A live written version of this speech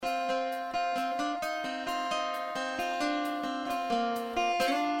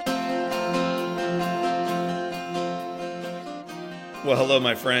Well, hello,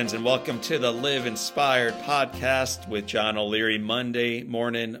 my friends, and welcome to the Live Inspired podcast with John O'Leary, Monday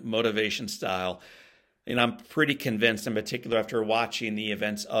morning motivation style. And I'm pretty convinced, in particular after watching the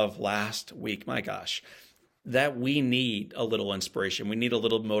events of last week, my gosh, that we need a little inspiration. We need a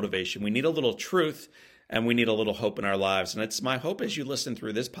little motivation. We need a little truth, and we need a little hope in our lives. And it's my hope as you listen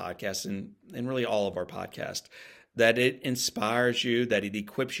through this podcast and really all of our podcasts, that it inspires you, that it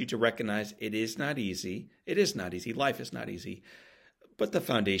equips you to recognize it is not easy. It is not easy. Life is not easy. But the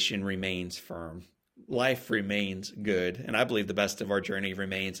foundation remains firm. Life remains good. And I believe the best of our journey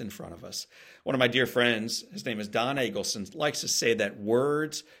remains in front of us. One of my dear friends, his name is Don Eggleston, likes to say that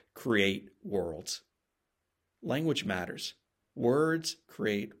words create worlds. Language matters. Words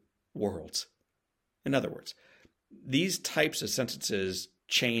create worlds. In other words, these types of sentences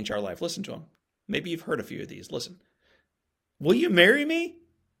change our life. Listen to them. Maybe you've heard a few of these. Listen. Will you marry me?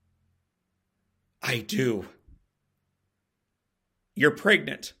 I do. You're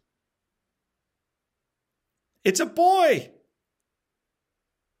pregnant. It's a boy.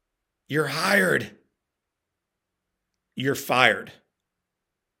 You're hired. You're fired.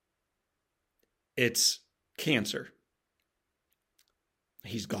 It's cancer.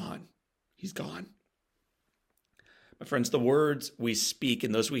 He's gone. He's gone. My friends, the words we speak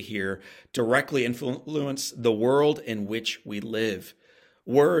and those we hear directly influence the world in which we live.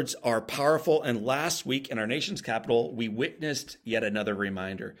 Words are powerful, and last week in our nation's capital, we witnessed yet another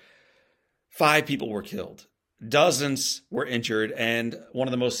reminder. 5 people were killed, dozens were injured, and one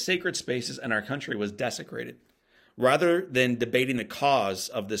of the most sacred spaces in our country was desecrated. Rather than debating the cause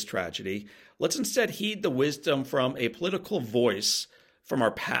of this tragedy, let's instead heed the wisdom from a political voice from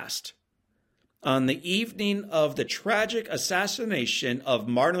our past. On the evening of the tragic assassination of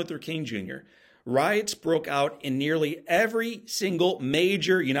Martin Luther King Jr., riots broke out in nearly every single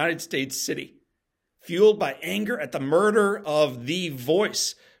major United States city, fueled by anger at the murder of the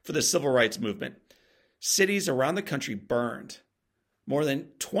voice for the civil rights movement. Cities around the country burned. More than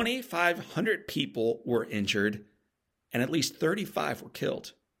 2,500 people were injured, and at least 35 were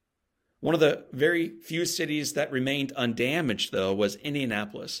killed. One of the very few cities that remained undamaged, though, was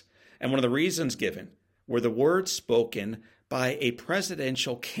Indianapolis. And one of the reasons given were the words spoken by a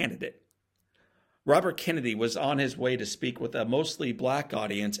presidential candidate. Robert Kennedy was on his way to speak with a mostly black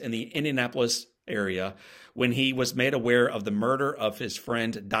audience in the Indianapolis area when he was made aware of the murder of his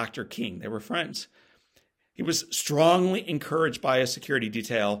friend, Dr. King. They were friends. He was strongly encouraged by a security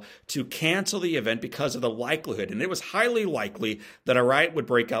detail to cancel the event because of the likelihood, and it was highly likely, that a riot would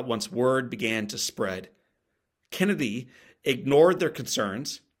break out once word began to spread. Kennedy ignored their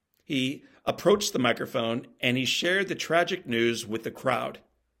concerns. He approached the microphone and he shared the tragic news with the crowd.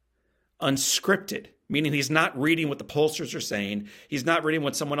 Unscripted, meaning he's not reading what the pollsters are saying. He's not reading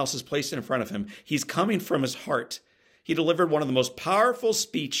what someone else has placed in front of him. He's coming from his heart. He delivered one of the most powerful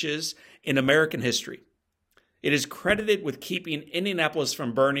speeches in American history. It is credited with keeping Indianapolis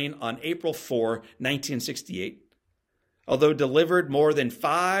from burning on April 4, 1968. Although delivered more than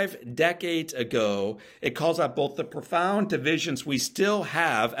 5 decades ago, it calls out both the profound divisions we still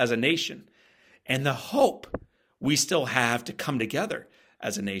have as a nation and the hope we still have to come together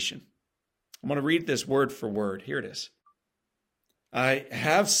as a nation. I'm going to read this word for word. Here it is. I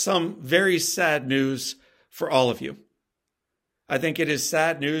have some very sad news for all of you. I think it is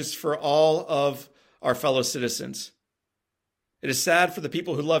sad news for all of our fellow citizens. It is sad for the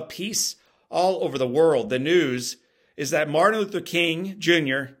people who love peace all over the world. The news is that Martin Luther King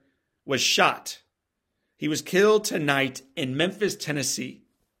Jr. was shot. He was killed tonight in Memphis, Tennessee.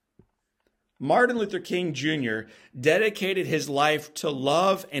 Martin Luther King Jr. dedicated his life to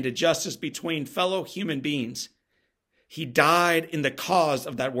love and to justice between fellow human beings. He died in the cause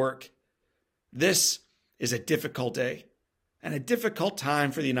of that work. This is a difficult day and a difficult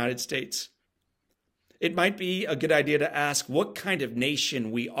time for the United States. It might be a good idea to ask what kind of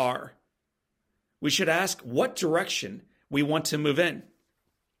nation we are. We should ask what direction we want to move in.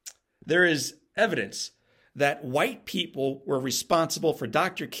 There is evidence that white people were responsible for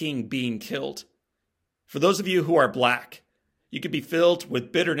Dr. King being killed. For those of you who are black, you could be filled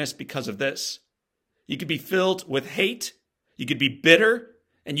with bitterness because of this. You could be filled with hate. You could be bitter,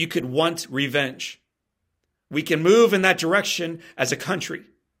 and you could want revenge. We can move in that direction as a country.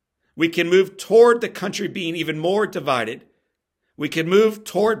 We can move toward the country being even more divided. We can move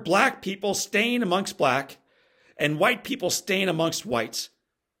toward black people staying amongst black and white people staying amongst whites.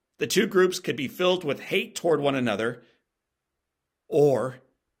 The two groups could be filled with hate toward one another, or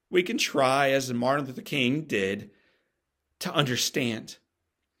we can try, as Martin Luther King did, to understand.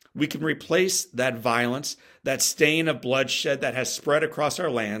 We can replace that violence, that stain of bloodshed that has spread across our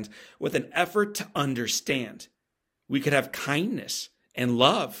land with an effort to understand. We could have kindness. and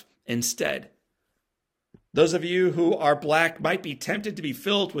love instead. Those of you who are black might be tempted to be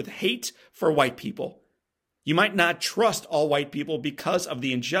filled with hate for white people. You might not trust all white people because of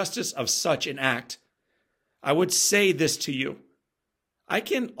the injustice of such an act. I would say this to you. I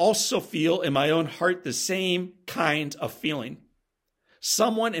can also feel in my own heart the same kind of feeling.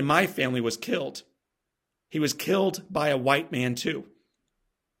 Someone in my family was killed. He was killed by a white man too.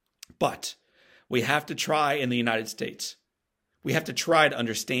 But we have to try in the United States. We have to try to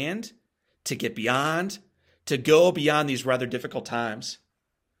understand, to get beyond, to go beyond these rather difficult times.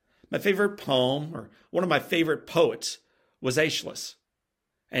 My favorite poem, or one of my favorite poets, was Aeschylus.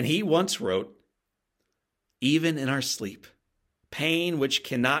 And he once wrote, "Even in our sleep, pain which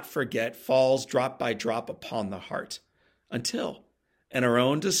cannot forget falls drop by drop upon the heart, until, in our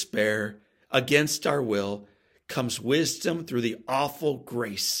own despair, against our will, comes wisdom through the awful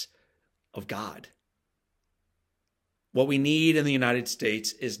grace of God." What we need in the United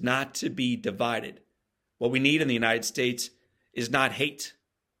States is not to be divided. What we need in the United States is not hate.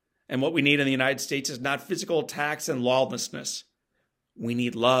 And what we need in the United States is not physical attacks and lawlessness. We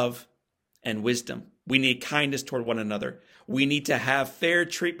need love and wisdom. We need kindness toward one another. We need to have fair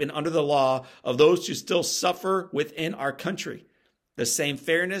treatment under the law of those who still suffer within our country. The same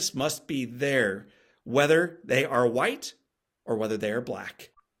fairness must be there, whether they are white or whether they are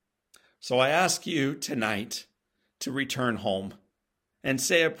black. So I ask you tonight to return home and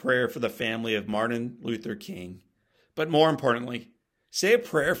say a prayer for the family of Martin Luther King. But more importantly, say a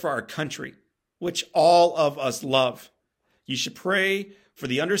prayer for our country, which all of us love. You should pray for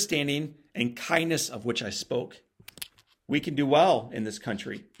the understanding and kindness of which I spoke. We can do well in this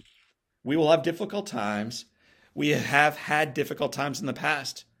country. We will have difficult times. We have had difficult times in the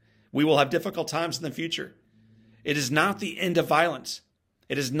past. We will have difficult times in the future. It is not the end of violence.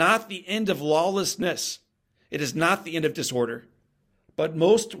 It is not the end of lawlessness. It is not the end of disorder. But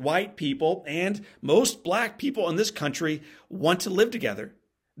most white people and most black people in this country want to live together.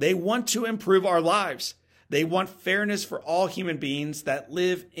 They want to improve our lives. They want fairness for all human beings that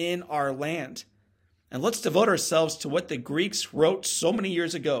live in our land. And let's devote ourselves to what the Greeks wrote so many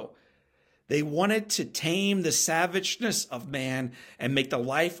years ago. They wanted to tame the savageness of man and make the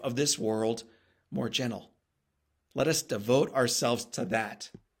life of this world more gentle. Let us devote ourselves to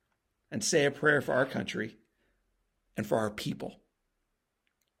that and say a prayer for our country and for our people.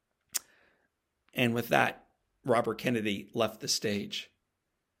 And with that, Robert Kennedy left the stage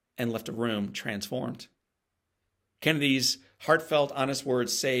and left a room transformed. Kennedy's heartfelt, honest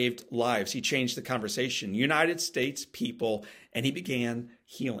words saved lives. He changed the conversation, United States people, and he began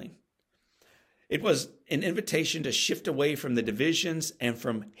healing. It was an invitation to shift away from the divisions and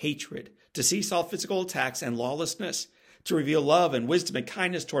from hatred, to cease all physical attacks and lawlessness, to reveal love and wisdom and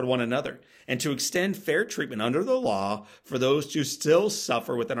kindness toward one another, and to extend fair treatment under the law for those who still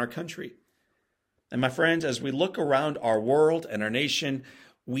suffer within our country. And my friends, as we look around our world and our nation,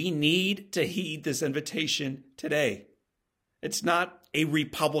 we need to heed this invitation today. It's not a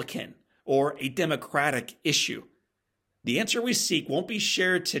Republican or a Democratic issue. The answer we seek won't be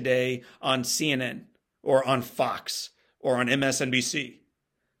shared today on CNN or on Fox or on MSNBC.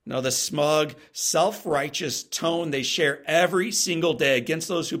 No, the smug, self-righteous tone they share every single day against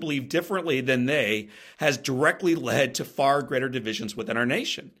those who believe differently than they has directly led to far greater divisions within our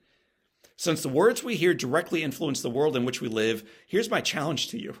nation. Since the words we hear directly influence the world in which we live, here's my challenge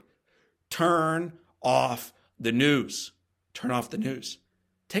to you. Turn off the news. Turn off the news.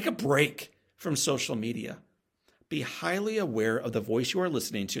 Take a break from social media. Be highly aware of the voice you are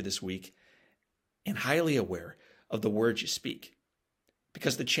listening to this week and highly aware of the words you speak.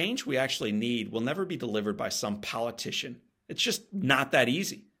 Because the change we actually need will never be delivered by some politician. It's just not that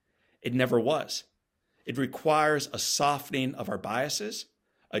easy. It never was. It requires a softening of our biases,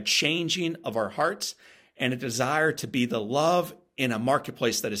 a changing of our hearts, and a desire to be the love in a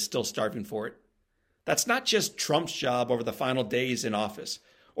marketplace that is still starving for it. That's not just Trump's job over the final days in office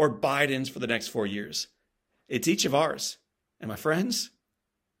or Biden's for the next 4 years. It's each of ours. And my friends,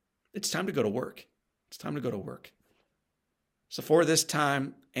 it's time to go to work. It's time to go to work. So for this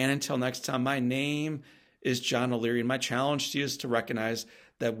time and until next time, my name is John O'Leary, and my challenge to you is to recognize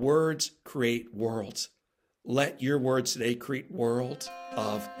that words create worlds. Let your words today create worlds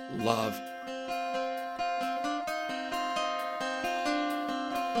of love